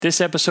This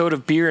episode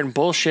of Beer and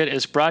Bullshit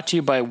is brought to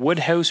you by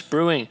Woodhouse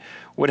Brewing.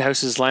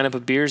 Woodhouse's lineup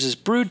of beers is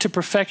brewed to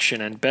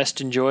perfection and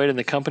best enjoyed in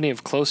the company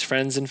of close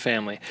friends and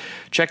family.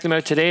 Check them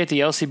out today at the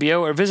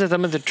LCBO or visit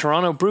them at the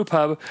Toronto Brew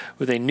Pub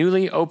with a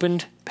newly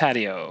opened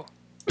patio.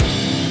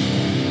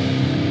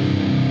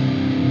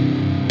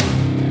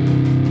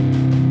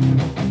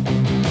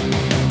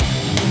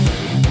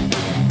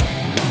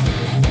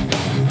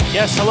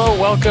 Yes, hello,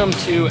 welcome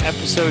to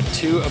episode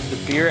 2 of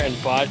the Beer and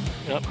Bot...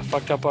 Oh, I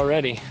fucked up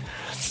already.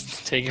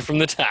 Take it from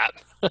the top.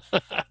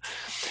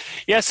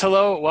 Yes,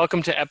 hello.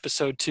 Welcome to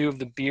episode 2 of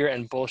the Beer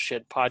and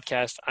Bullshit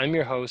podcast. I'm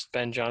your host,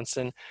 Ben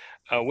Johnson.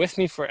 With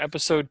me for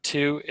episode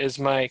 2 is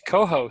my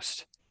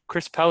co-host,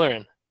 Chris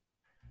Pellerin.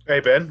 Hey,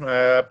 Ben.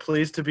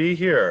 Pleased to be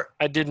here.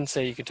 I didn't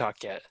say you could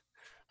talk yet.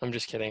 I'm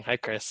just kidding. Hi,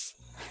 Chris.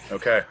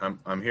 Okay,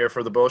 I'm here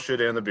for the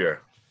bullshit and the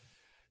beer.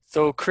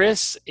 So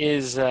Chris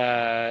is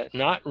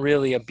not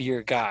really a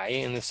beer guy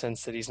in the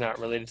sense that he's not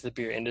related to the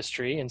beer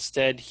industry.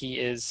 Instead, he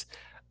is...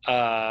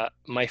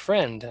 my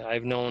friend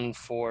I've known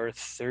for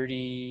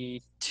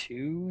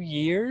 32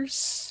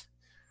 years?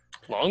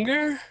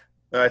 Longer?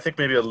 I think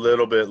maybe a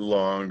little bit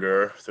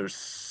longer. There's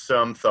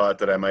some thought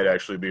that I might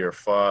actually be your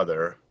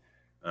father.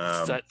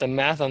 The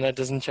math on that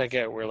doesn't check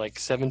out. We're like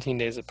 17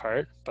 days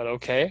apart, but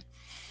okay.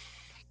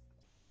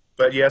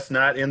 But yes,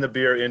 not in the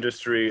beer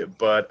industry,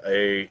 but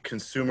a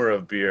consumer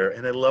of beer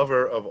and a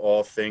lover of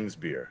all things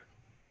beer.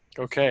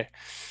 Okay.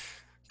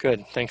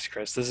 Good. Thanks,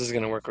 Chris. This is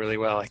going to work really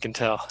well, I can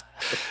tell.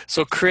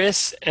 So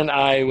Chris and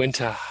I we've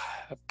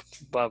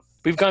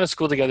gone to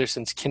school together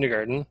since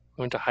kindergarten.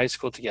 We went to high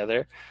school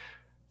together.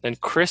 Then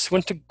Chris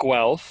went to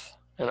Guelph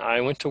and I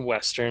went to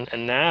Western.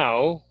 And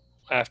now,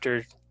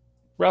 after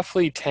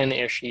roughly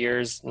 10-ish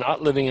years,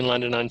 not living in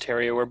London,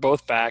 Ontario, we're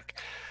both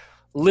back,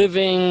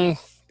 living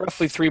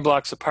roughly 3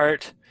 blocks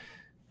apart,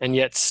 and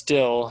yet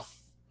still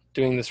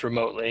doing this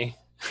remotely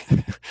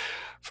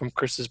from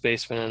Chris's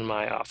basement and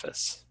my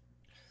office.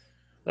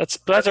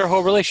 That's our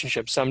whole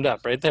relationship summed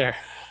up right there.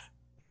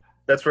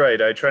 That's right.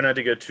 I try not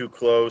to get too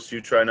close. You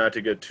try not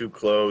to get too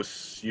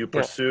close. You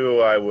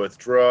pursue, I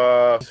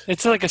withdraw.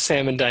 It's like a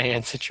Sam and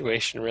Diane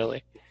situation,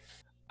 really.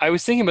 I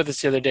was thinking about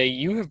this the other day.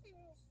 You have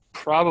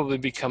probably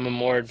become a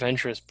more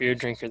adventurous beer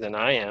drinker than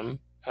I am.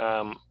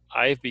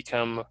 I've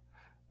become a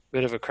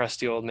bit of a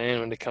crusty old man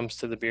when it comes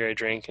to the beer I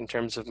drink in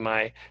terms of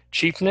my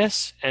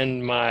cheapness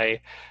and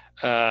my,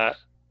 I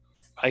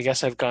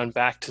guess I've gone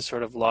back to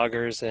sort of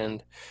lagers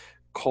and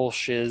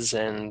Kolsch's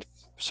and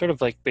sort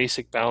of like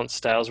basic balanced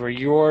styles where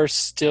you're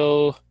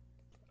still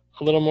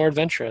a little more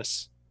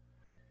adventurous.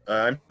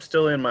 I'm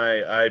still in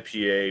my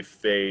IPA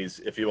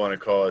phase, if you want to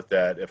call it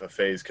that, if a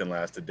phase can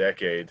last a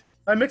decade.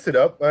 I mix it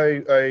up.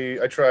 I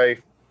try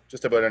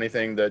just about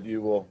anything that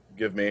you will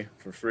give me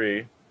for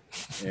free.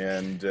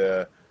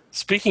 And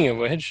speaking of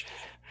which,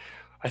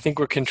 I think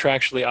we're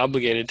contractually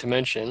obligated to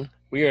mention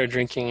we are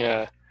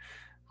drinking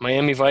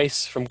Miami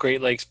Vice from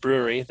Great Lakes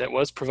Brewery that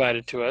was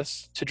provided to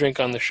us to drink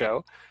on the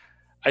show.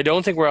 I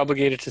don't think we're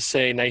obligated to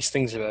say nice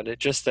things about it,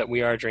 just that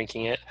we are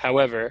drinking it.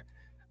 However,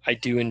 I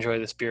do enjoy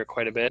this beer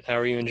quite a bit. How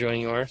are you enjoying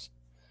yours?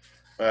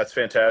 That's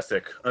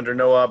fantastic. Under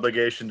no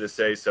obligation to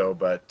say so,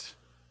 but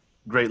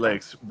Great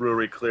Lakes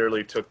Brewery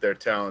clearly took their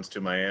talents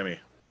to Miami.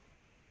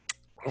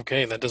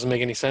 Okay, that doesn't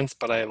make any sense,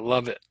 but I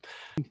love it.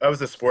 That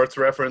was a sports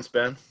reference,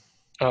 Ben.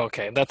 Oh,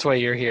 okay, that's why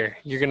you're here.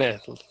 You're going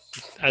to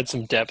add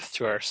some depth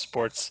to our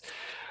sports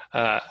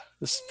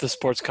the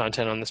sports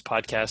content on this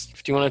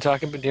podcast. Do you want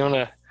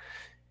to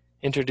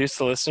introduce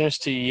the listeners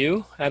to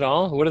you at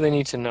all? What do they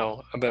need to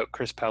know about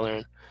Chris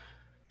Pellerin?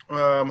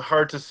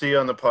 Hard to see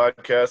on the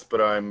podcast,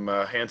 but I'm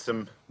a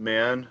handsome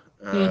man.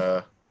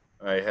 I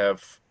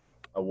have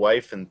a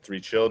wife and 3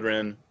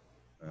 children.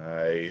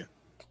 I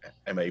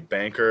am a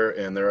banker,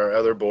 and there are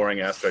other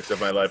boring aspects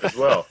of my life as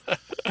well.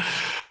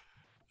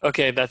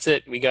 Okay, that's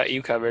it. We got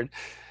you covered.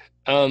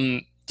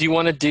 Do you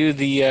want to do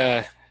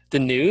the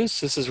news?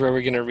 This is where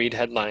we're going to read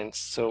headlines.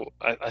 So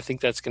I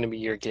think that's going to be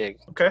your gig.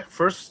 Okay.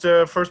 First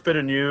bit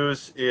of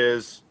news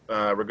is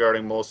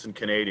regarding Molson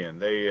Canadian.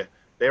 They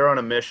are on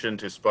a mission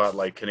to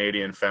spotlight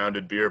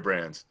Canadian-founded beer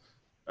brands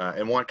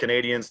and want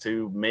Canadians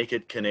to make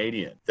it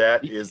Canadian.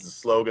 That is the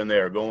slogan they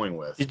are going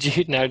with.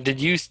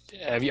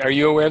 Are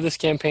you aware of this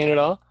campaign at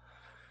all?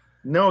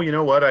 No. You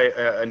know what?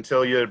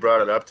 Until you had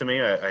brought it up to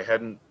me, I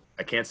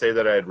can't say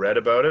that I had read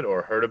about it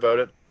or heard about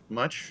it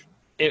much.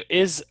 It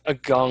is a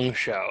gong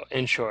show,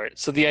 in short.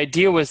 So the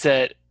idea was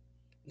that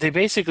they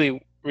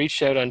basically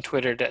reached out on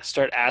Twitter to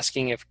start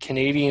asking if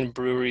Canadian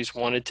breweries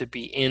wanted to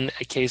be in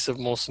a case of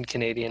Molson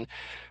Canadian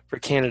for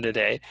Canada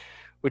Day,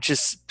 which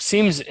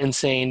seems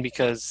insane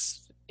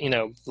because,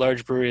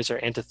 large breweries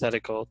are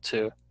antithetical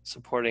to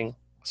supporting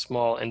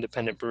small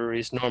independent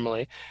breweries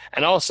normally.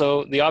 And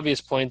also the obvious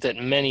point that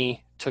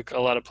many took a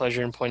lot of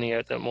pleasure in pointing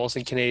out that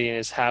Molson Canadian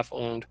is half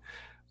owned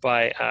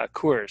by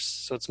Coors.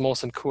 So it's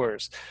Molson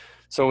Coors.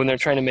 So when they're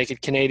trying to make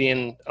it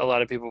Canadian, a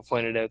lot of people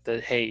pointed out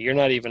that, hey, you're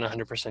not even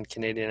 100%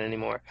 Canadian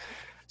anymore.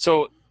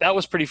 So that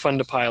was pretty fun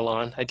to pile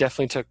on. I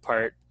definitely took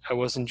part. I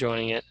was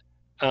enjoying it.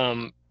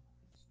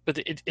 But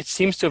it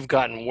seems to have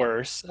gotten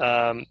worse.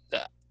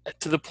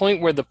 to the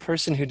point where the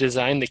person who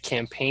designed the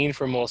campaign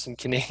for Molson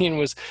Canadian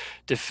was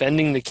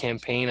defending the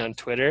campaign on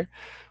Twitter,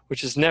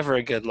 which is never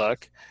a good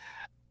look.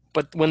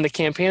 But when the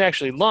campaign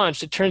actually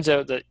launched, it turns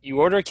out that you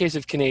order a case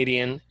of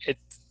Canadian,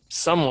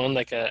 someone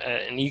like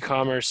an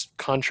e-commerce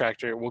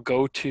contractor will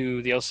go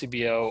to the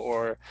LCBO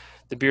or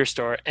the beer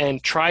store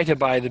and try to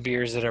buy the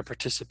beers that are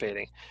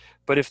participating.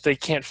 But if they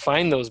can't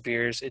find those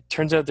beers, it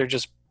turns out they're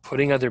just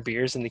putting other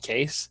beers in the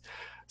case.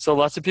 So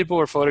lots of people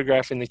were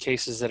photographing the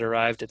cases that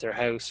arrived at their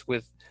house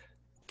with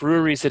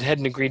breweries that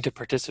hadn't agreed to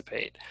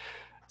participate.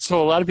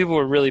 So a lot of people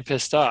were really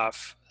pissed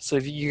off. So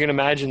if you can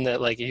imagine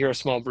that, like, if you're a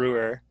small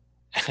brewer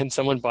and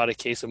someone bought a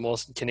case of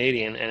Molson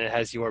Canadian and it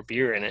has your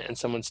beer in it, and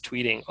someone's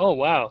tweeting, "Oh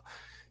wow,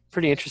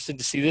 pretty interested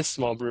to see this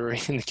small brewery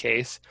in the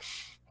case."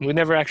 We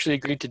never actually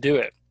agreed to do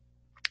it.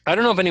 I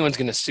don't know if anyone's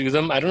going to sue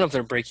them. I don't know if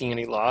they're breaking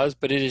any laws,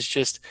 but it is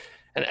just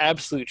an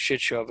absolute shit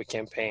show of a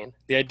campaign.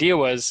 The idea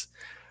was,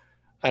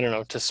 I don't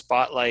know, to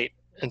spotlight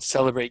and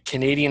celebrate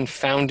Canadian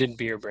founded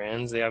beer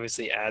brands. They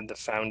obviously add the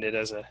founded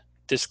as a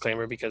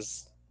disclaimer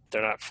because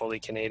they're not fully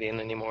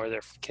Canadian anymore.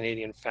 They're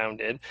Canadian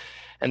founded.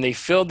 And they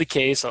filled the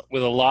case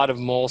with a lot of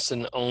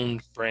Molson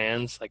owned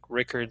brands, like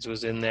Rickards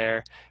was in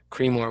there,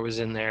 Creemore was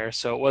in there.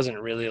 So it wasn't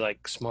really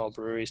like small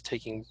breweries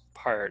taking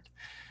part.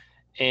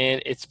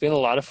 And it's been a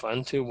lot of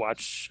fun to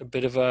watch a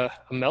bit of a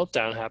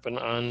meltdown happen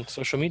on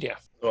social media.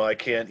 Well, I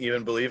can't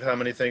even believe how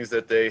many things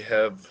that they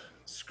have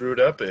screwed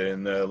up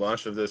in the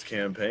launch of this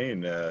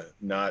campaign.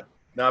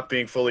 Not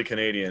being fully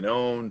Canadian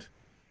owned,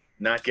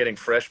 not getting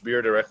fresh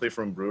beer directly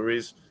from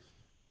breweries.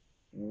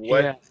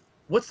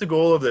 What's the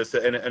goal of this?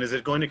 And is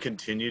it going to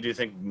continue, do you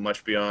think,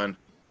 much beyond?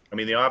 I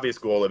mean, the obvious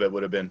goal of it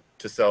would have been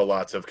to sell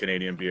lots of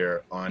Canadian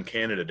beer on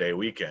Canada Day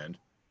weekend,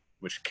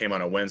 which came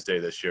on a Wednesday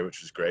this year,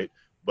 which is great.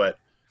 But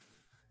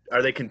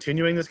are they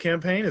continuing this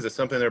campaign? Is it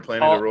something they're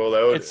planning to roll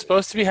out? It's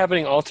supposed to be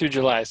happening all through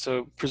July,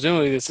 so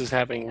presumably this is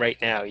happening right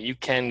now. You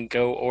can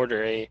go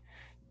order a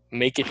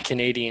Make It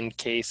Canadian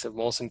case of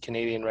Molson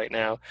Canadian right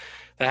now.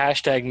 The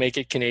hashtag Make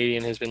It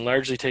Canadian has been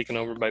largely taken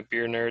over by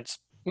beer nerds,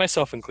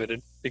 myself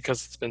included,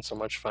 because it's been so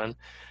much fun.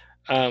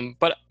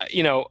 But,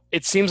 you know,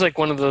 it seems like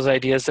one of those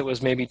ideas that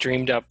was maybe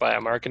dreamed up by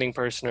a marketing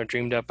person or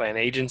dreamed up by an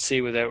agency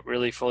without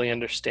really fully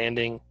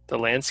understanding the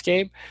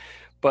landscape.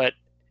 But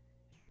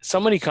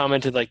somebody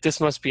commented, like, this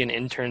must be an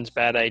intern's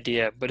bad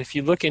idea. But if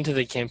you look into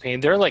the campaign,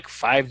 there are like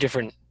 5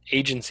 different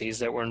agencies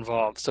that were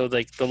involved. So,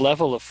 like, the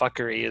level of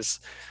fuckery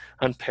is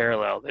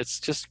unparalleled. It's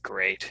just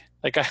great.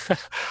 Like,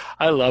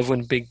 I love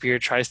when Big Beer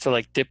tries to,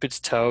 like, dip its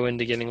toe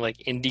into getting, like,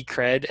 indie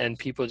cred and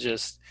people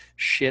just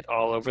shit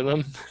all over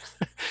them.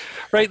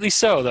 Rightly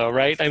so, though,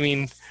 right? I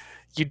mean,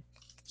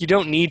 you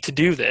don't need to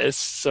do this,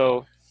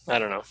 so I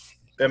don't know.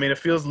 I mean, it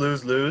feels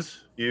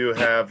lose-lose. You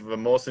have a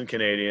Molson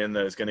Canadian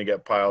that is going to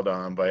get piled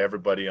on by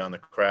everybody on the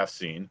craft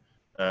scene.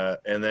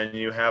 And then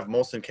you have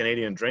Molson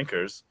Canadian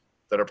drinkers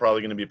that are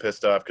probably going to be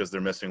pissed off because they're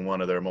missing one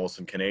of their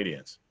Molson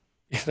Canadians.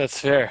 Yeah, that's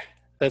fair.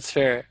 That's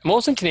fair.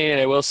 Molson Canadian,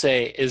 I will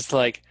say, is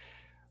like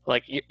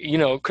you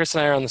know, Chris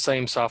and I are on the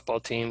same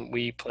softball team.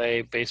 We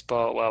play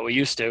baseball. Well, we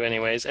used to,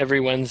 anyways,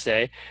 every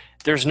Wednesday.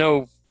 There's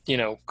no, you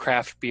know,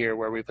 craft beer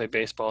where we play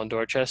baseball in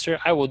Dorchester.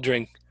 I will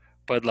drink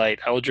Bud Light.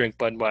 I will drink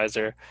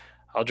Budweiser.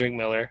 I'll drink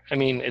Miller. I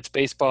mean, it's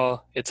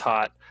baseball. It's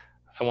hot.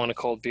 I want a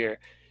cold beer.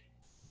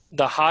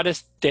 The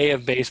hottest day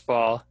of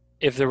baseball,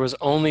 if there was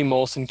only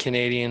Molson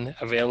Canadian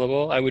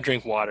available, I would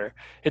drink water.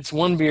 It's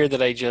one beer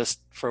that I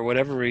just, for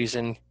whatever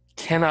reason,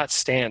 cannot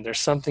stand. There's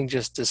something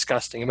just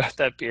disgusting about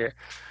that beer.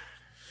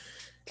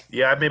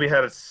 Yeah, I've maybe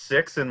had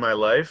 6 in my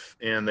life,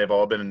 and they've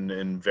all been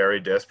in very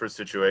desperate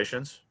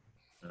situations.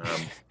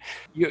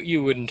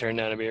 You wouldn't turn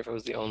down a beer if it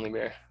was the only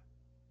beer.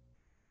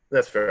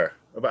 That's fair.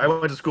 I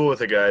went to school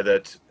with a guy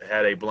that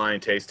had a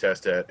blind taste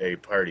test at a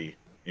party,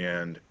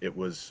 and it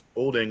was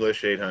Old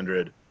English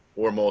 800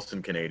 or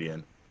Molson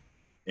Canadian.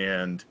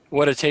 And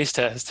what a taste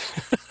test!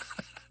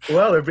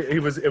 Well,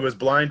 it was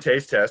blind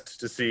taste test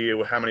to see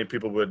how many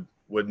people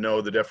would know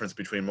the difference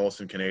between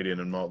Molson Canadian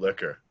and malt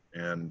liquor,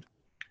 and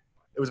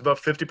it was about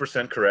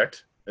 50%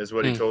 correct, is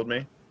what he told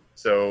me.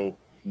 So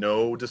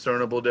no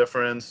discernible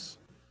difference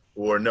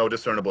or no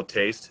discernible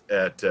taste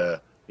at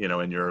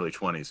in your early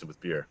 20s with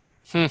beer.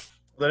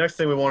 The next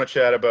thing we want to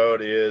chat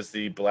about is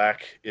the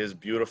Black is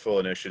Beautiful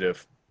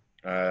initiative.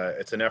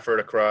 It's an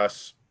effort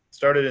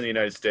started in the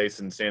United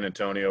States in San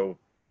Antonio,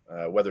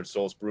 Weathered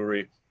Souls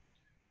Brewery,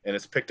 and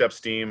it's picked up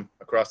steam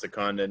across the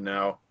continent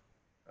now.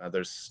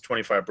 There's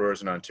 25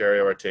 brewers in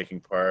Ontario are taking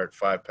part.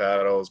 5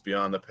 Paddles,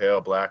 Beyond the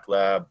Pale, Black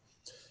Lab,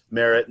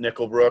 Merit,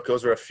 Nickelbrook.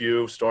 Those are a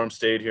few. Storm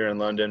State here in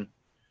London.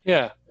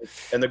 Yeah.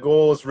 And the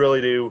goal is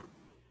really to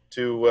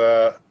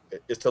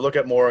look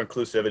at more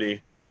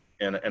inclusivity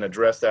and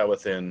address that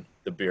within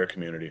the beer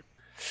community.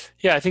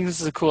 Yeah, I think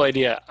this is a cool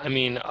idea. I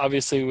mean,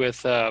 obviously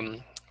with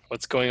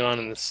what's going on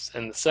in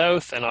the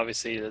South, and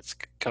obviously that's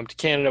come to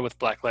Canada with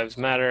Black Lives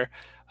Matter,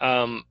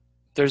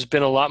 there's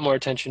been a lot more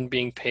attention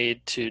being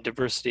paid to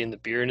diversity in the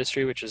beer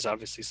industry, which is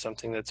obviously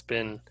something that's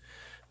been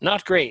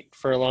Not great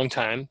for a long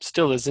time.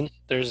 Still isn't.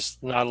 There's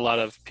not a lot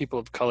of people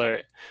of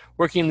color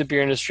working in the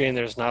beer industry, and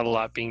there's not a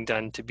lot being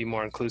done to be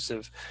more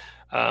inclusive.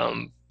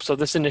 So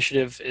this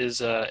initiative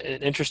is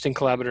an interesting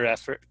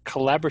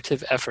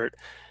collaborative effort.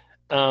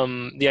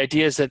 The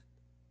idea is that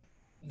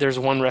there's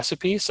one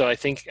recipe, so I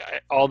think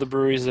all the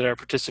breweries that are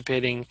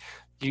participating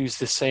use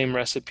the same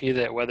recipe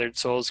that Weathered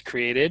Souls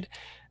created,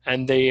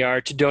 and they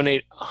are to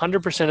donate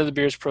 100% of the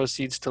beer's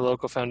proceeds to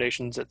local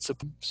foundations that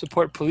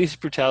support police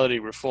brutality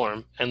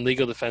reform and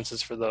legal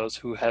defenses for those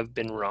who have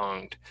been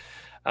wronged.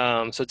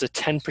 So it's a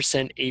 10%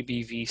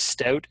 ABV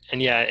stout,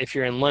 and yeah, if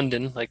you're in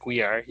London, like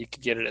we are, you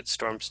could get it at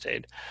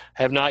Stormstade.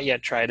 I have not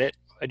yet tried it.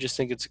 I just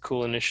think it's a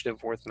cool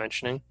initiative worth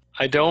mentioning.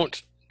 I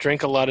don't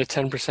drink a lot of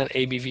 10%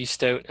 ABV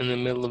stout in the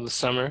middle of the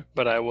summer,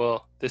 but I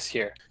will this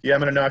year. Yeah,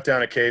 I'm going to knock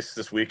down a case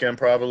this weekend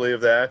probably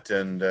of that,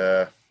 and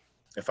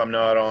if I'm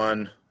not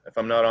on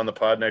the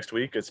pod next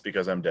week, it's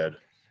because I'm dead.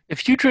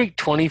 If you drink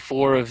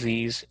 24 of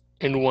these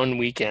in one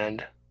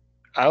weekend,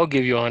 I'll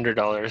give you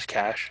 $100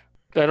 cash.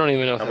 I don't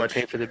even know how much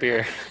I pay for the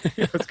beer.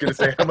 I was going to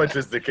say, how much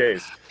is the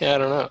case? Yeah, I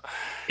don't know.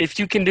 If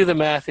you can do the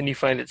math and you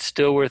find it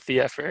still worth the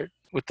effort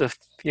with the,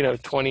 $20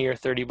 or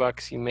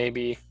 $30 you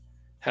maybe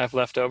have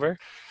left over.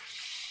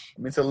 I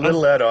mean, it's a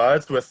little at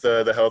odds with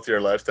the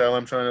healthier lifestyle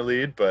I'm trying to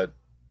lead, but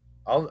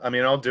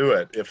I'll do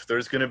it. If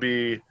there's going to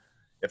be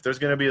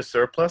a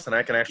surplus and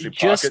I can actually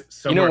pocket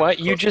somewhere. You know what?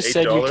 You just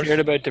said you cared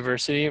about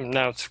diversity.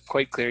 Now it's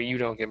quite clear you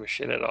don't give a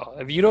shit at all.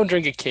 If you don't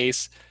drink a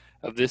case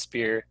of this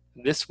beer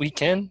this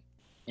weekend,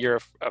 you're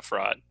a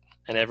fraud.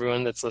 And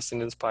everyone that's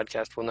listening to this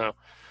podcast will know.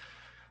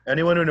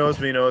 Anyone who knows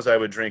me knows I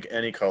would drink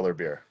any color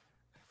beer.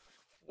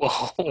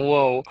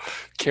 Whoa,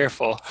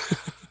 careful.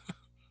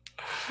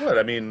 What?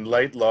 I mean,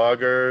 light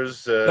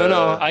lagers.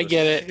 No, I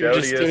get it. You're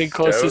just getting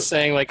close to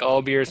saying like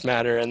all beers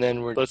matter, and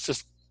then let's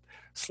just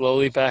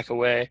slowly back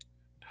away.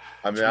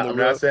 I'm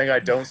not saying I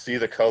don't see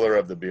the color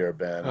of the beer,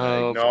 Ben.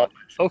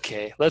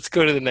 Okay, let's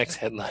go to the next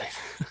headline.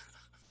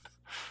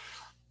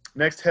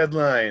 Next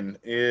headline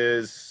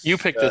is... You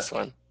picked this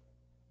one.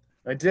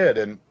 I did,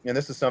 and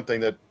this is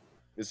something that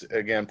is,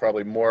 again,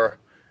 probably more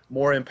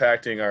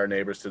impacting our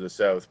neighbors to the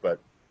south, but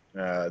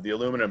the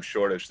aluminum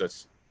shortage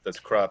that's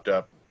cropped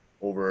up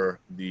over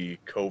the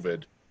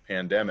COVID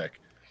pandemic.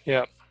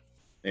 Yeah.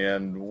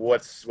 And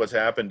what's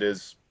happened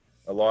is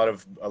a lot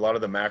of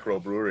the macro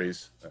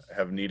breweries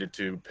have needed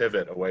to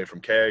pivot away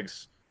from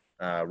kegs.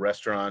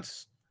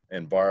 Restaurants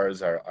and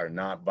bars are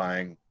not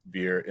buying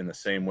beer in the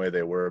same way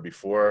they were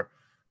before.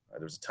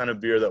 There's a ton of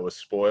beer that was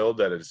spoiled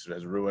that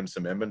has ruined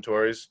some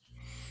inventories.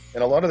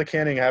 And a lot of the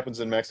canning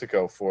happens in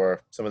Mexico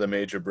for some of the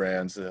major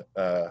brands,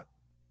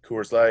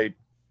 Coors Light,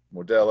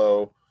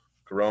 Modelo,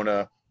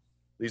 Corona.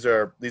 These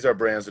are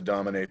brands that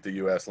dominate the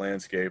U.S.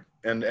 landscape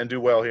and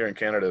do well here in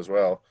Canada as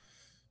well.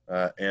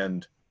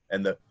 And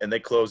they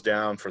closed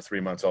down for 3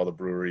 months all the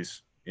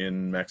breweries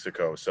in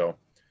Mexico. So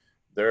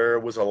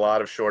there was a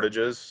lot of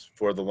shortages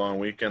for the long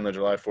weekend, the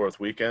July 4th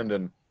weekend.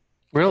 And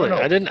really,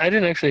 I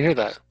didn't actually hear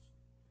that.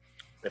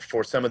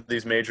 For some of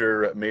these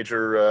major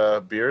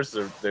beers,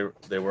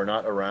 they were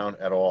not around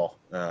at all.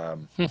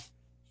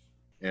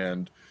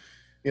 And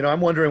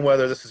I'm wondering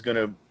whether this is going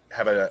to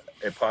have a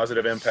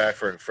positive impact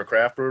for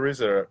craft breweries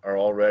that are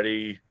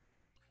already,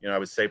 I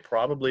would say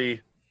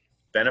probably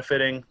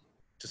benefiting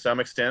to some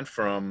extent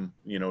from,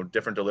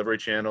 different delivery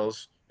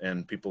channels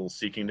and people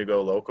seeking to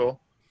go local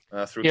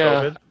through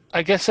COVID.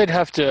 I guess I'd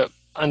have to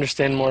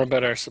understand more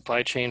about our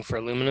supply chain for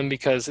aluminum,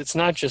 because it's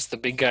not just the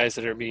big guys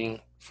that are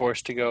being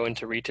forced to go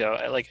into retail.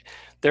 Like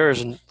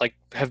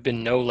have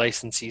been no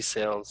licensee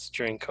sales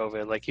during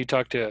COVID. Like you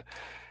talk to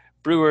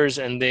brewers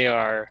and they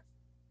are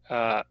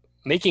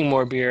making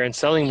more beer and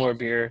selling more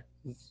beer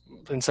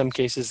in some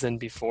cases than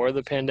before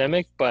the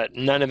pandemic, but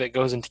none of it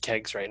goes into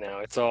kegs right now.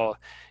 It's all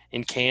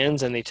in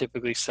cans, and they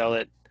typically sell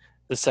it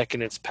the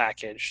second it's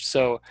packaged.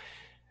 So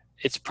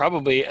it's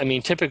probably,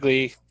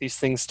 typically these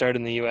things start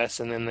in the US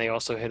and then they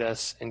also hit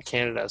us in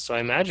Canada. So I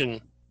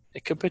imagine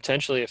it could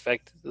potentially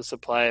affect the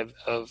supply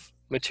of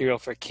material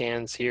for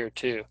cans here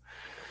too,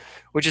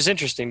 which is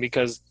interesting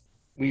because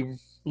we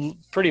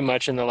pretty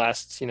much in the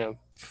last,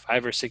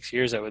 5 or 6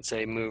 years, I would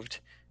say, moved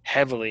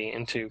heavily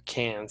into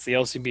cans. The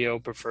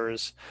LCBO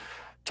prefers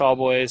tall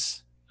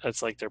boys.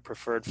 That's like their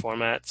preferred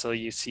format. So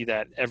you see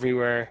that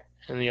everywhere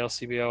in the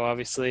LCBO,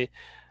 obviously.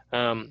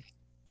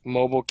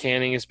 Mobile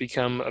canning has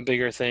become a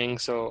bigger thing.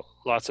 So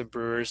lots of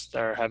brewers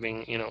are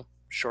having,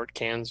 short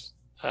cans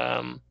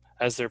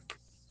as their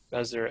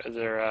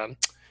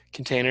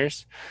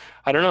containers.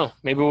 I don't know.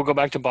 Maybe we'll go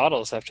back to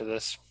bottles after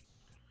this.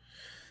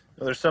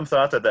 Well, there's some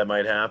thought that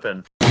might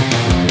happen.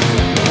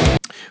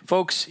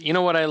 Folks, you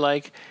know what I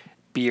like?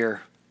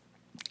 Beer.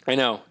 I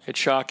know, it's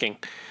shocking.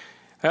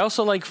 I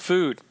also like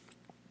food.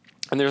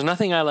 And there's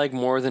nothing I like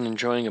more than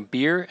enjoying a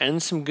beer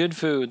and some good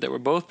food that were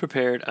both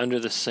prepared under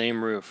the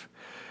same roof.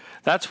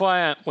 That's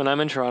why when I'm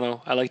in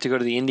Toronto, I like to go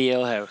to the Indie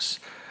Ale House.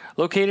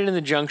 Located in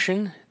the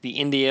Junction, the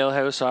Indie Ale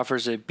House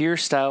offers a beer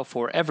style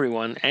for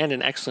everyone and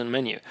an excellent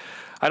menu.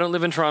 I don't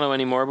live in Toronto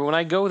anymore, but when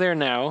I go there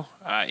now,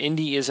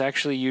 Indie is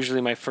actually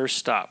usually my first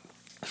stop.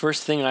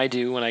 First thing I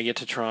do when I get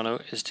to Toronto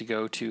is to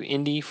go to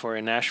Indy for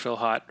a Nashville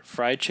Hot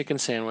fried chicken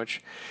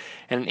sandwich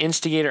and an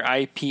Instigator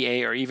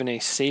IPA or even a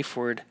Safe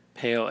Word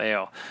Pale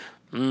Ale.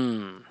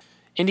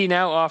 Indy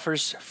now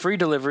offers free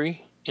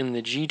delivery in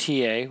the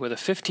GTA with a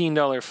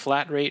 $15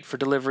 flat rate for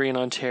delivery in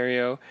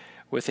Ontario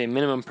with a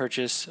minimum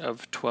purchase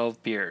of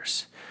 12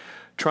 beers.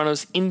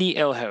 Toronto's Indy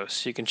Ale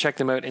House. You can check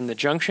them out in the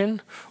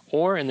Junction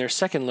or in their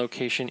second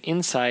location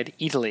inside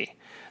Italy.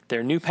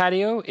 Their new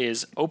patio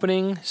is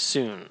opening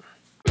soon.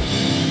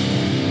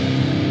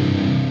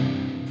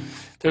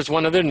 There's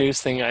one other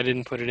news thing. I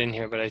didn't put it in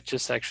here, but I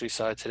just actually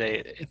saw it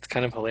today. It's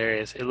kind of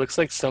hilarious. It looks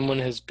like someone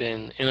has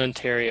been in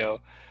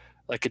Ontario,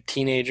 like a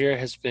teenager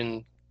has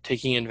been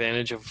taking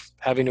advantage of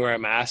having to wear a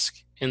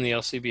mask in the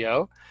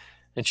LCBO,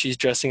 and she's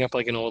dressing up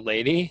like an old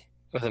lady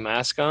with a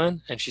mask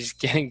on, and she's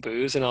getting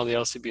booze in all the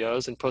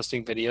LCBOs and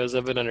posting videos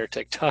of it on her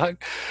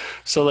TikTok.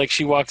 So like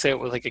she walks out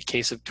with like a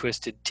case of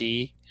Twisted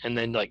Tea and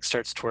then like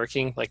starts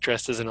twerking, like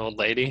dressed as an old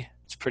lady.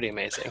 It's pretty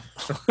amazing.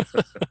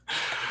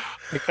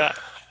 Like,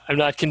 I'm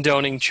not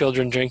condoning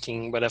children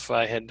drinking, but if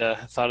I had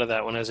thought of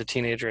that when I was a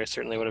teenager, I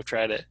certainly would have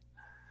tried it.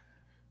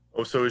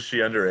 Oh, so is she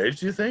underage,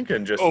 do you think?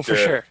 And just Oh, for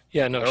sure.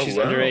 Yeah, no, she's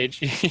wow.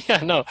 underage.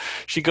 Yeah, no,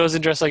 she goes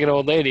and dressed like an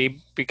old lady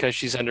because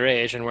she's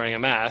underage and wearing a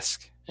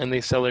mask, and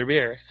they sell her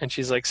beer. And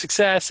she's like,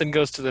 success, and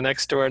goes to the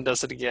next store and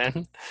does it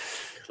again.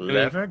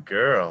 Clever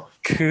girl.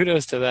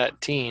 Kudos to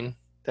that teen,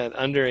 that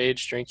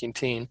underage drinking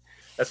teen.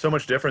 That's so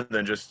much different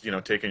than just,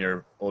 taking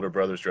your older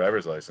brother's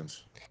driver's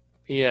license.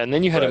 Yeah, and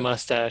then you had a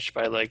mustache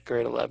by like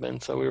grade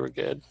 11, so we were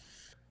good.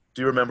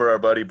 Do you remember our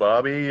buddy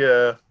Bobby?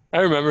 I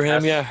remember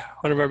him, yeah.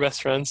 One of our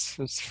best friends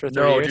for 3 years.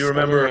 No, do you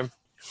remember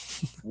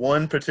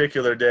one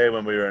particular day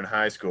when we were in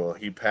high school,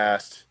 he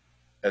passed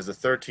as a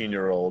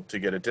 13-year-old to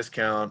get a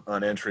discount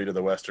on entry to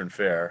the Western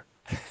Fair.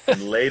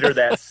 And later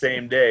that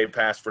same day,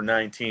 passed for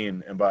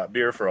 19 and bought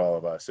beer for all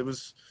of us. It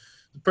was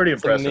pretty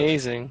impressive.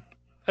 Amazing.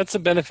 That's the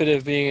benefit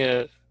of being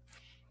a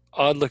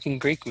odd-looking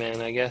Greek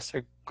man, I guess,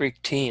 or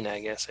Greek teen, I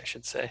guess I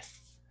should say.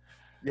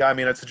 Yeah, I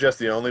mean, I'd suggest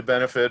the only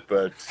benefit,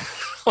 but...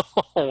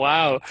 Oh,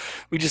 wow.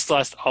 We just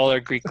lost all our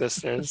Greek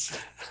listeners.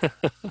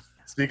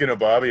 Speaking of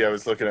Bobby, I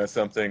was looking at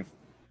something.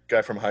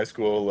 Guy from high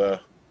school,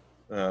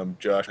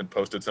 Josh, had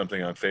posted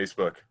something on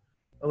Facebook.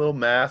 A little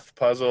math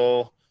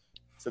puzzle.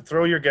 Said,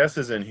 throw your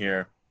guesses in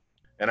here.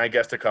 And I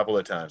guessed a couple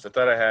of times. I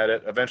thought I had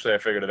it. Eventually, I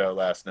figured it out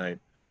last night.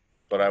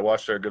 But I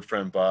watched our good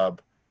friend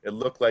Bob. It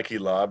looked like he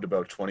lobbed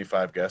about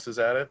 25 guesses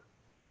at it.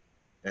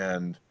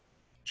 And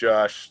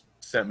Josh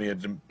sent me a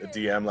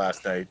DM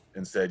last night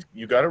and said,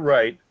 you got it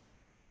right,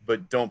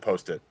 but don't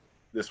post it.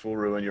 This will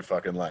ruin your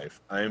fucking life.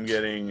 I'm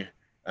getting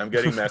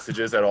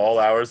messages at all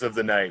hours of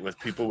the night with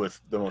people with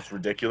the most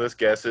ridiculous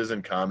guesses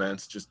and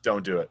comments. Just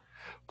don't do it.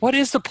 What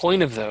is the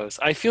point of those?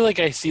 I feel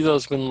like I see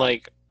those when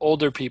like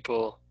older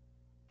people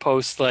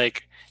post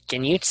like,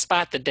 can you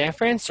spot the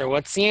difference or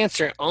what's the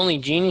answer? Only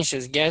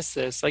geniuses guess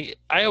this. Like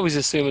I always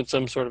assume it's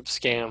some sort of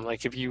scam.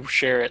 Like if you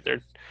share it,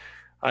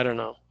 I don't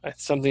know.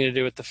 It's something to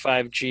do with the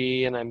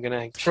 5G, and I'm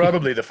gonna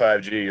probably the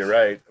 5G. You're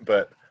right,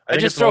 but I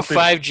just throw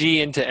 5G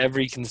into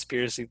every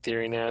conspiracy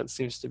theory now. It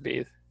seems to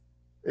be.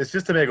 It's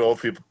just to make old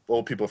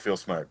people feel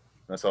smart.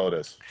 That's all it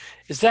is.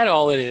 Is that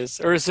all it is,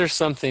 or is there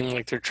something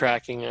like they're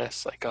tracking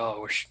us? Like,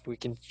 oh, we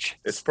can.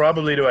 It's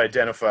probably to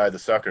identify the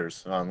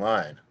suckers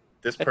online.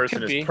 This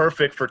person is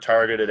perfect for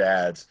targeted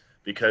ads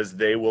because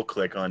they will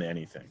click on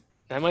anything.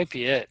 That might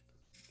be it.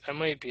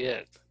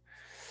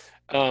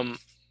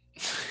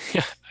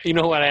 You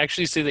know what? I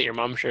actually see that your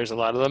mom shares a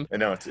lot of them. I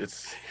know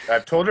it's.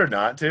 I've told her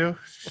not to,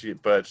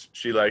 but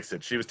she likes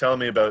it. She was telling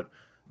me about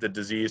the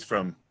disease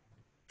from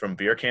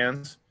beer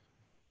cans,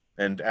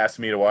 and asked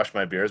me to wash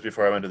my beers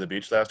before I went to the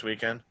beach last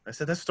weekend. I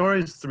said, "This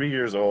story is 3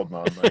 years old,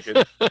 Mom." Like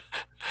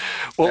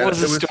what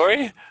was the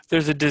story?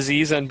 There's a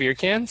disease on beer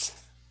cans.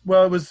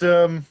 Well, it was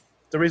the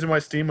reason why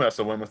Steam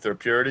Wrestle went with their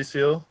purity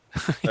seal.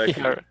 Like,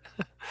 yeah.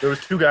 There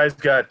was 2 guys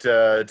got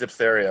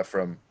diphtheria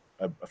from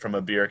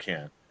a beer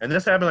can. And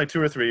this happened like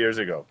 2 or 3 years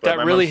ago. But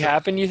that really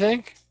happened, you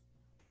think?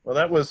 Well,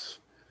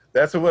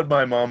 that's what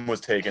my mom was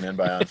taken in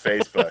by on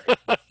Facebook.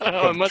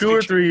 2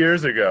 or 3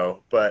 years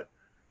ago. But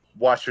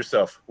wash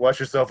yourself. Wash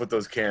yourself with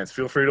those cans.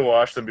 Feel free to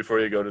wash them before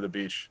you go to the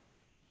beach.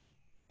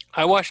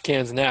 I wash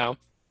cans now,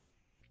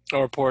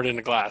 or pour it in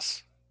a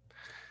glass.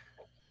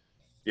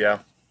 Yeah.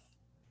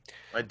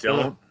 I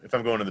don't if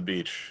I'm going to the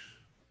beach.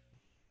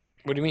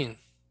 What do you mean?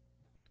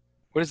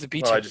 What does the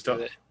beach have I just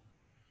don't.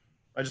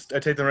 I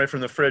take them right from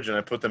the fridge and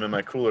I put them in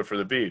my cooler for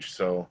the beach.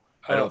 So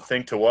I don't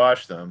think to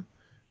wash them.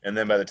 And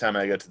then by the time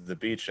I get to the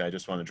beach, I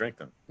just want to drink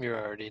them.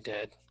 You're already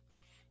dead.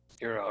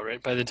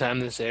 By the time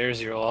this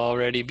airs, you'll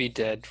already be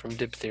dead from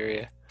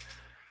diphtheria.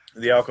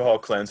 The alcohol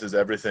cleanses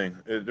everything.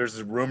 There's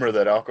a rumor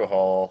that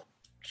alcohol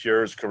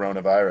cures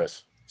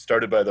coronavirus,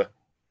 started by the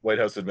White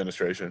House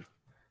administration.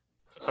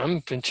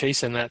 I've been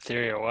chasing that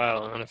theory a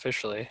while,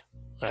 unofficially.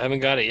 I haven't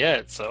got it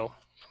yet, so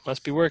it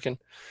must be working.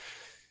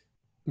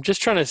 I'm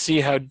just trying to see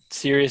how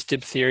serious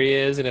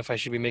diphtheria is and if I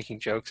should be making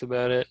jokes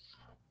about it.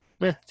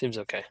 Seems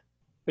okay.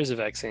 There's a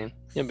vaccine.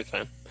 You'll be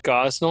fine.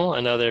 Gosnell,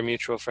 another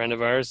mutual friend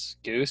of ours,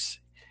 Goose,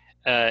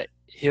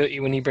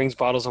 when he brings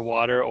bottles of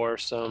water or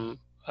some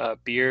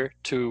beer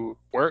to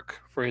work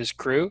for his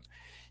crew,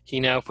 he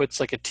now puts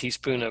like a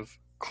teaspoon of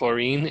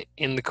chlorine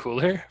in the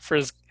cooler for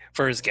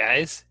his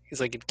guys. He's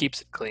like, it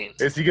keeps it clean.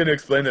 Is he going to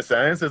explain the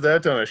science of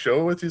that on a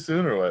show with you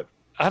soon, or what?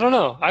 I don't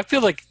know. I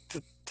feel like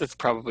that's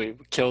probably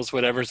kills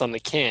whatever's on the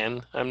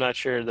can. I'm not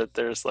sure that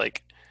there's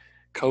like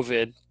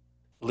COVID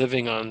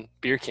living on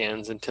beer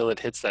cans until it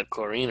hits that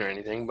chlorine or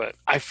anything, but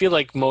I feel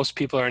like most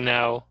people are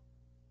now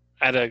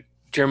at a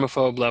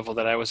germaphobe level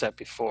that I was at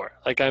before.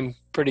 Like I'm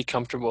pretty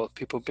comfortable with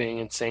people being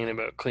insane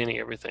about cleaning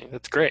everything.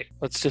 That's great.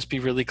 Let's just be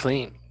really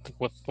clean.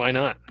 Why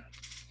not?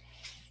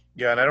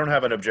 Yeah, and I don't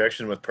have an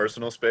objection with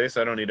personal space.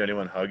 I don't need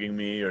anyone hugging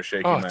me or Oh,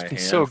 shaking it's my been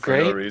so hand for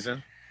no great.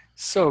 reason.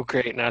 So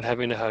great not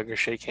having to hug or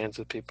shake hands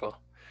with people.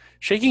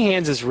 Shaking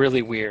hands is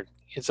really weird.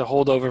 It's a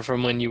holdover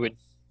from when you would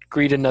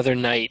greet another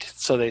knight,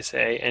 so they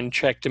say, and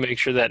check to make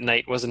sure that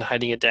knight wasn't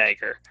hiding a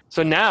dagger.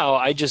 So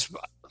now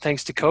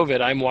thanks to COVID,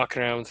 I'm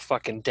walking around with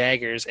fucking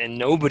daggers and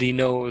nobody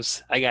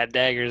knows I got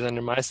daggers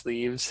under my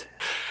sleeves.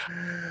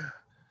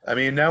 I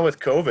mean, now with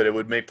COVID, it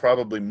would make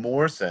probably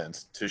more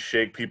sense to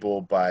shake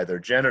people by their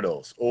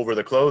genitals over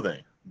the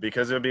clothing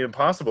because it would be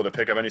impossible to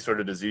pick up any sort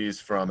of disease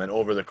from an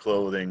over the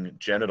clothing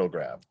genital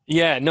grab.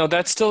 Yeah, no,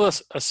 that's still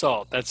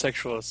assault. That's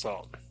sexual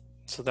assault.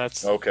 So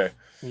that's, Okay.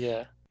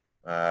 yeah.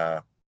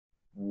 Uh,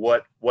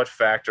 what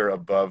factor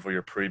above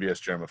your previous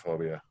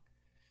germophobia?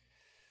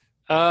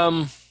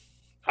 Um,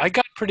 I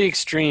got pretty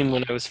extreme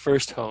when I was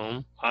first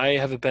home. I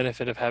have a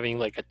benefit of having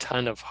like a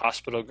ton of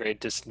hospital grade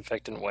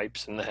disinfectant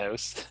wipes in the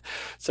house.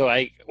 So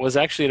I was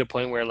actually at a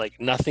point where like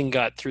nothing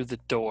got through the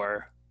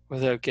door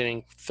without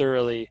getting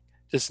thoroughly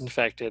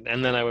disinfected,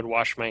 and then I would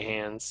wash my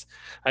hands.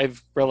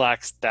 I've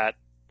relaxed that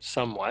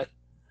somewhat.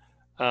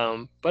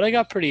 But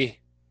I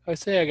would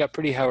say I got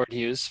pretty Howard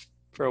Hughes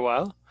for a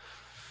while.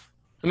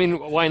 I mean,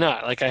 why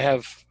not? Like I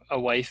have a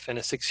wife and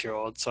a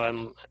 6-year-old,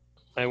 so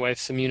my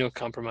wife's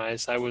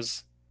immunocompromised. I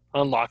was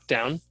on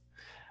lockdown.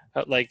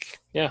 Like,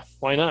 yeah,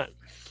 why not?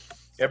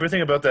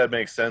 Everything about that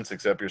makes sense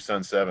except your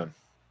son's 7.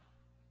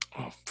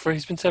 Oh,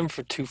 he's been 7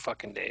 for 2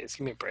 fucking days.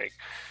 Give me a break.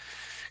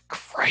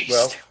 Christ,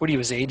 Well, what are you,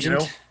 his you agent?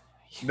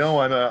 know, no,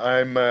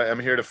 I'm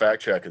here to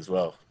fact check as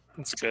well.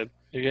 That's good.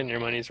 You're getting your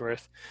money's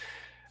worth.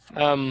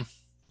 Um,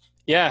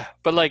 yeah,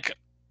 but like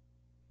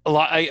a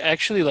lot, I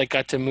actually like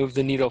got to move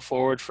the needle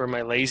forward for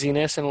my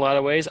laziness in a lot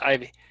of ways.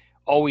 I've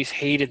always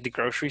hated the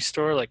grocery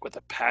store like with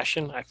a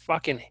passion. I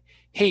fucking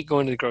hate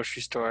going to the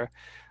grocery store.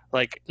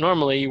 Like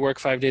normally you work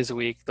 5 days a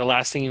week. The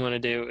last thing you want to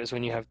do is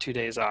when you have 2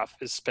 days off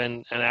is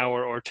spend an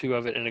hour or two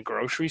of it in a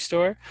grocery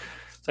store.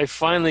 So I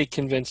finally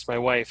convinced my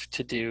wife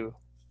to do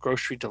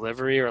grocery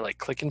delivery or like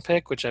click and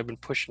pick, which I've been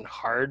pushing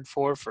hard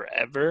for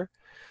forever.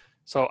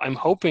 So I'm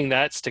hoping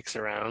that sticks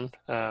around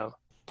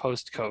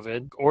post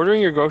COVID.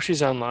 Ordering your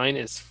groceries online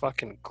is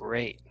fucking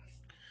great.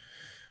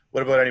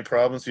 What about any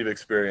problems you've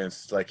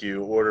experienced? Like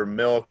you order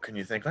milk and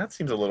you think that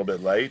seems a little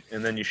bit light,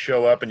 and then you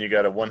show up and you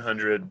got a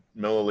 100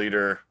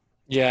 milliliter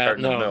Yeah,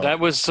 carton of no, milk.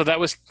 that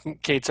was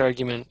Kate's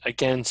argument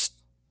against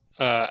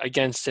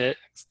it.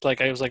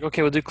 Like I was like,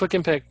 okay, we'll do click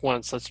and pick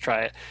once, let's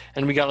try it.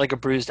 And we got like a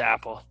bruised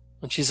apple.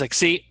 And she's like,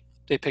 see,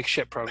 they pick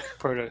shit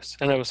produce.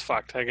 And I was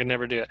fucked. I could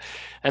never do it.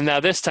 And now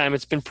this time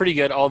it's been pretty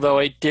good, although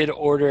I did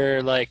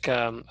order like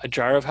a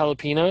jar of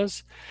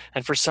jalapenos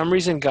and for some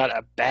reason got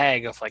a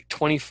bag of like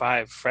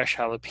 25 fresh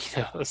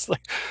jalapenos.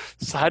 Like,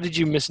 so how did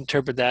you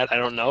misinterpret that? I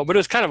don't know. But it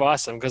was kind of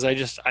awesome because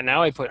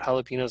now I put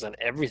jalapenos on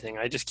everything.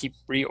 I just keep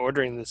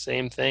reordering the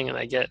same thing and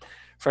I get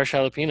fresh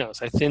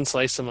jalapenos. I thin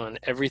slice them on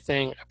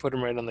everything. I put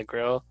them right on the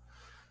grill.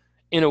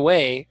 In a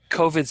way,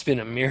 COVID's been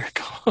a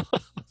miracle.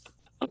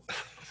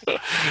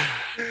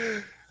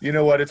 You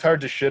know what? It's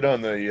hard to shit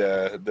on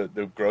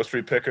the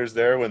grocery pickers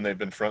there when they've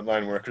been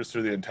frontline workers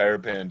through the entire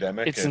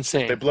pandemic. It's And if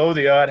they insane. blow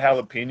the odd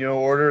jalapeno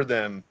order,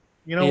 then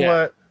you know Yeah.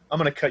 what? I'm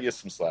gonna cut you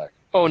some slack.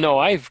 Oh no,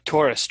 I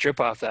tore a strip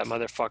off that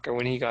motherfucker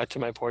when he got to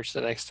my porch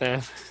the next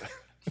time.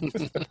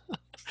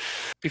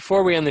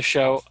 Before we end the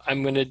show,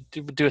 I'm going to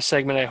do a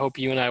segment I hope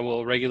you and I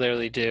will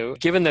regularly do.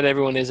 Given that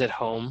everyone is at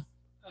home,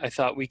 I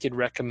thought we could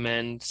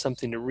recommend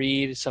something to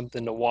read,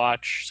 something to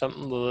watch,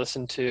 something to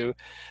listen to.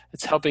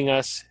 It's helping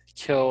us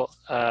kill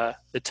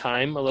the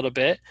time a little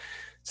bit.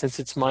 Since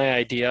it's my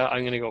idea,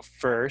 I'm going to go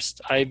first.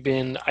 I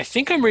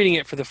think I'm reading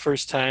it for the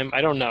first time.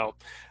 I don't know.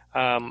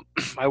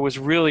 I was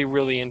really,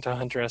 really into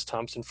Hunter S.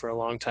 Thompson for a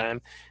long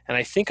time, and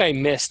I think I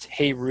missed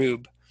Hey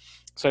Rube.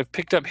 So I've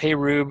picked up Hey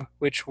Rube,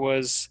 which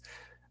was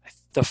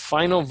the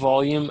final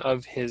volume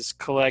of his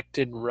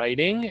collected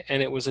writing,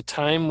 and it was a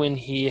time when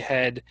he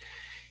had,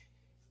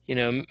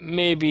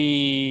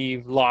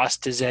 maybe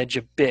lost his edge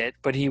a bit,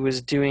 but he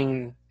was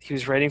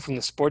writing from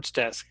the sports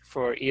desk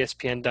for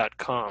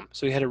ESPN.com.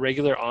 So he had a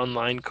regular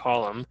online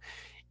column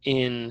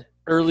in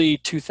early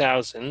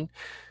 2000.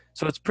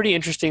 So it's pretty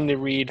interesting to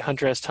read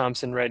Hunter S.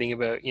 Thompson writing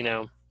about,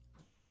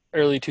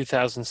 early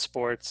 2000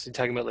 sports. You're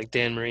talking about like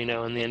Dan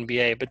Marino and the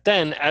NBA. But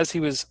then as he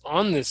was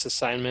on this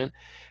assignment,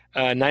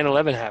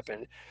 9/11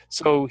 happened.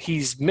 So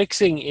he's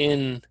mixing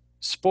in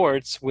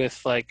sports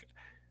with like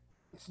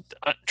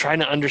trying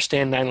to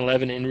understand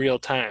 9/11 in real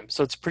time.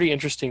 So it's a pretty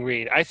interesting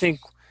read. I think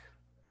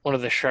one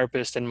of the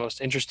sharpest and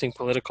most interesting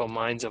political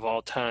minds of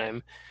all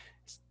time,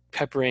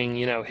 peppering,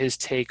 his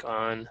take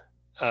on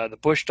the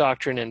Bush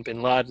doctrine and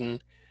Bin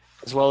Laden,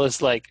 as well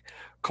as like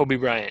Kobe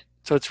Bryant.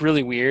 So it's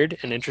really weird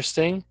and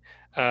interesting.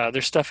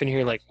 There's stuff in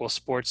here like, will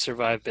sports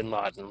survive Bin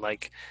Laden?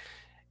 Like,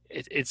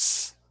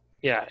 it's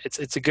yeah,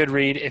 it's a good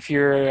read. If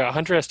you're a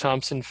Hunter S.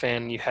 Thompson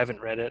fan and you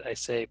haven't read it, I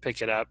say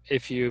pick it up.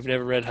 If you've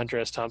never read Hunter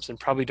S. Thompson,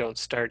 probably don't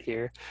start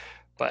here.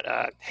 But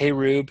Hey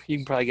Rube, you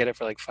can probably get it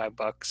for like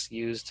 $5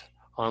 used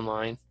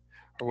online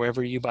or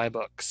wherever you buy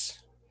books.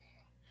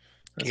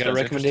 That You got a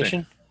sounds interesting.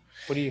 recommendation?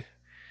 What do you?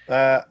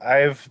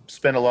 I've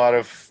spent a lot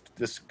of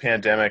this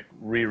pandemic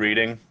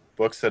rereading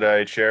books that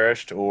I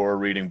cherished or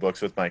reading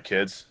books with my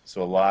kids.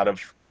 So a lot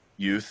of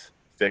youth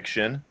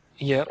fiction.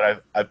 Yep.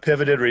 But I've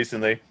pivoted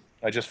recently.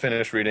 I just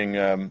finished reading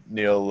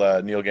Neil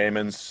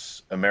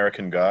Gaiman's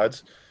American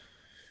Gods,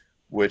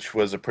 which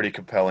was a pretty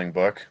compelling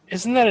book.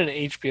 Isn't that an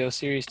HBO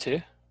series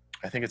too?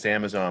 I think it's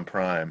Amazon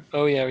Prime.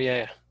 Oh yeah,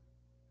 yeah,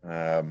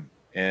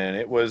 And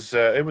it was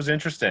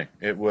interesting.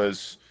 It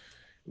was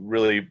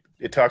really,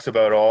 it talks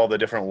about all the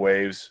different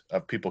waves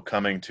of people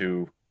coming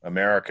to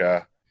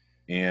America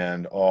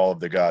and all of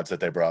the gods that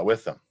they brought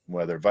with them,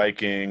 whether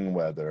Viking,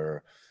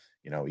 whether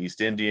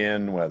East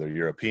Indian, whether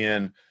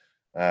European,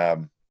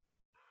 um,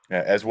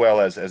 as well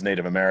as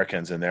Native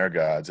Americans and their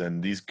gods.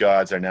 And these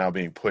gods are now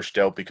being pushed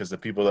out because the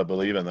people that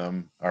believe in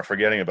them are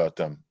forgetting about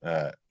them,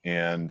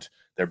 and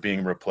they're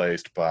being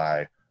replaced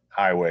by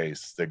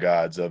highways, the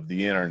gods of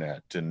the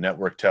internet and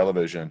network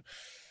television.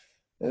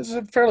 It's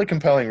a fairly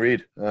compelling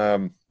read.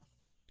 And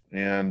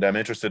I'm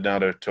interested now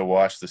to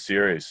watch the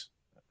series.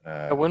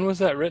 When was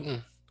that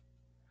written?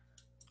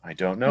 I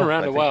don't Been know.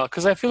 around I a think while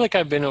because I feel like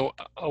I've been.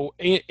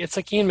 It's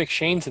like Ian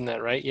McShane's in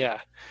that, right?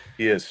 Yeah.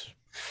 he is.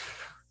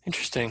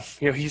 Interesting.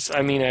 He's.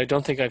 I mean, I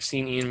don't think I've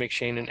seen Ian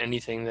McShane in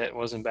anything that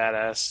wasn't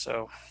badass.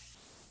 So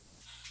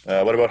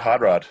What about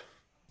Hot Rod?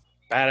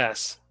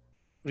 badass.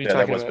 What are you Yeah, that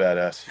talking was about?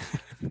 badass.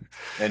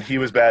 And he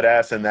was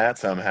badass in that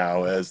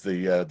somehow as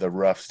the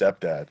rough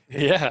stepdad.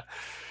 Yeah,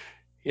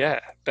 yeah.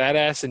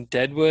 Badass in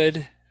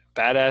Deadwood.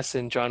 Badass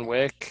in John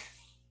Wick.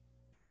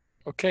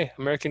 Okay,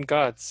 American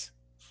Gods.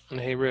 And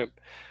Hey Rube.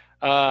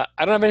 I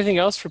don't have anything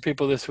else for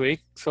people this week,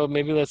 so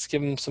maybe let's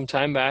give them some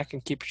time back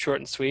and keep it short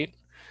and sweet.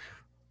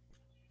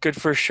 Good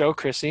first show,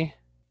 Chrissy.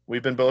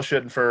 We've been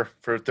bullshitting for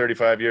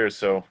 35 years,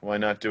 so why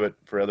not do it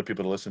for other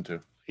people to listen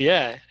to?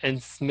 Yeah,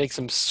 and make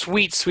some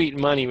sweet, sweet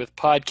money with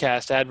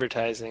podcast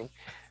advertising.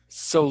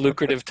 So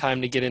lucrative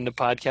time to get into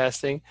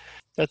podcasting.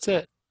 That's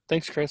it.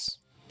 Thanks, Chris.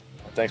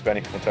 Thanks,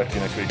 Benny. We'll talk to you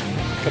next week.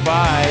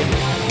 Goodbye.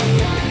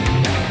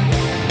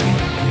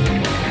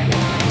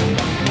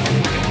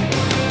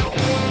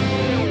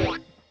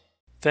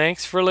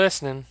 Thanks for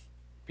listening.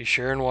 Be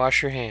sure and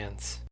wash your hands.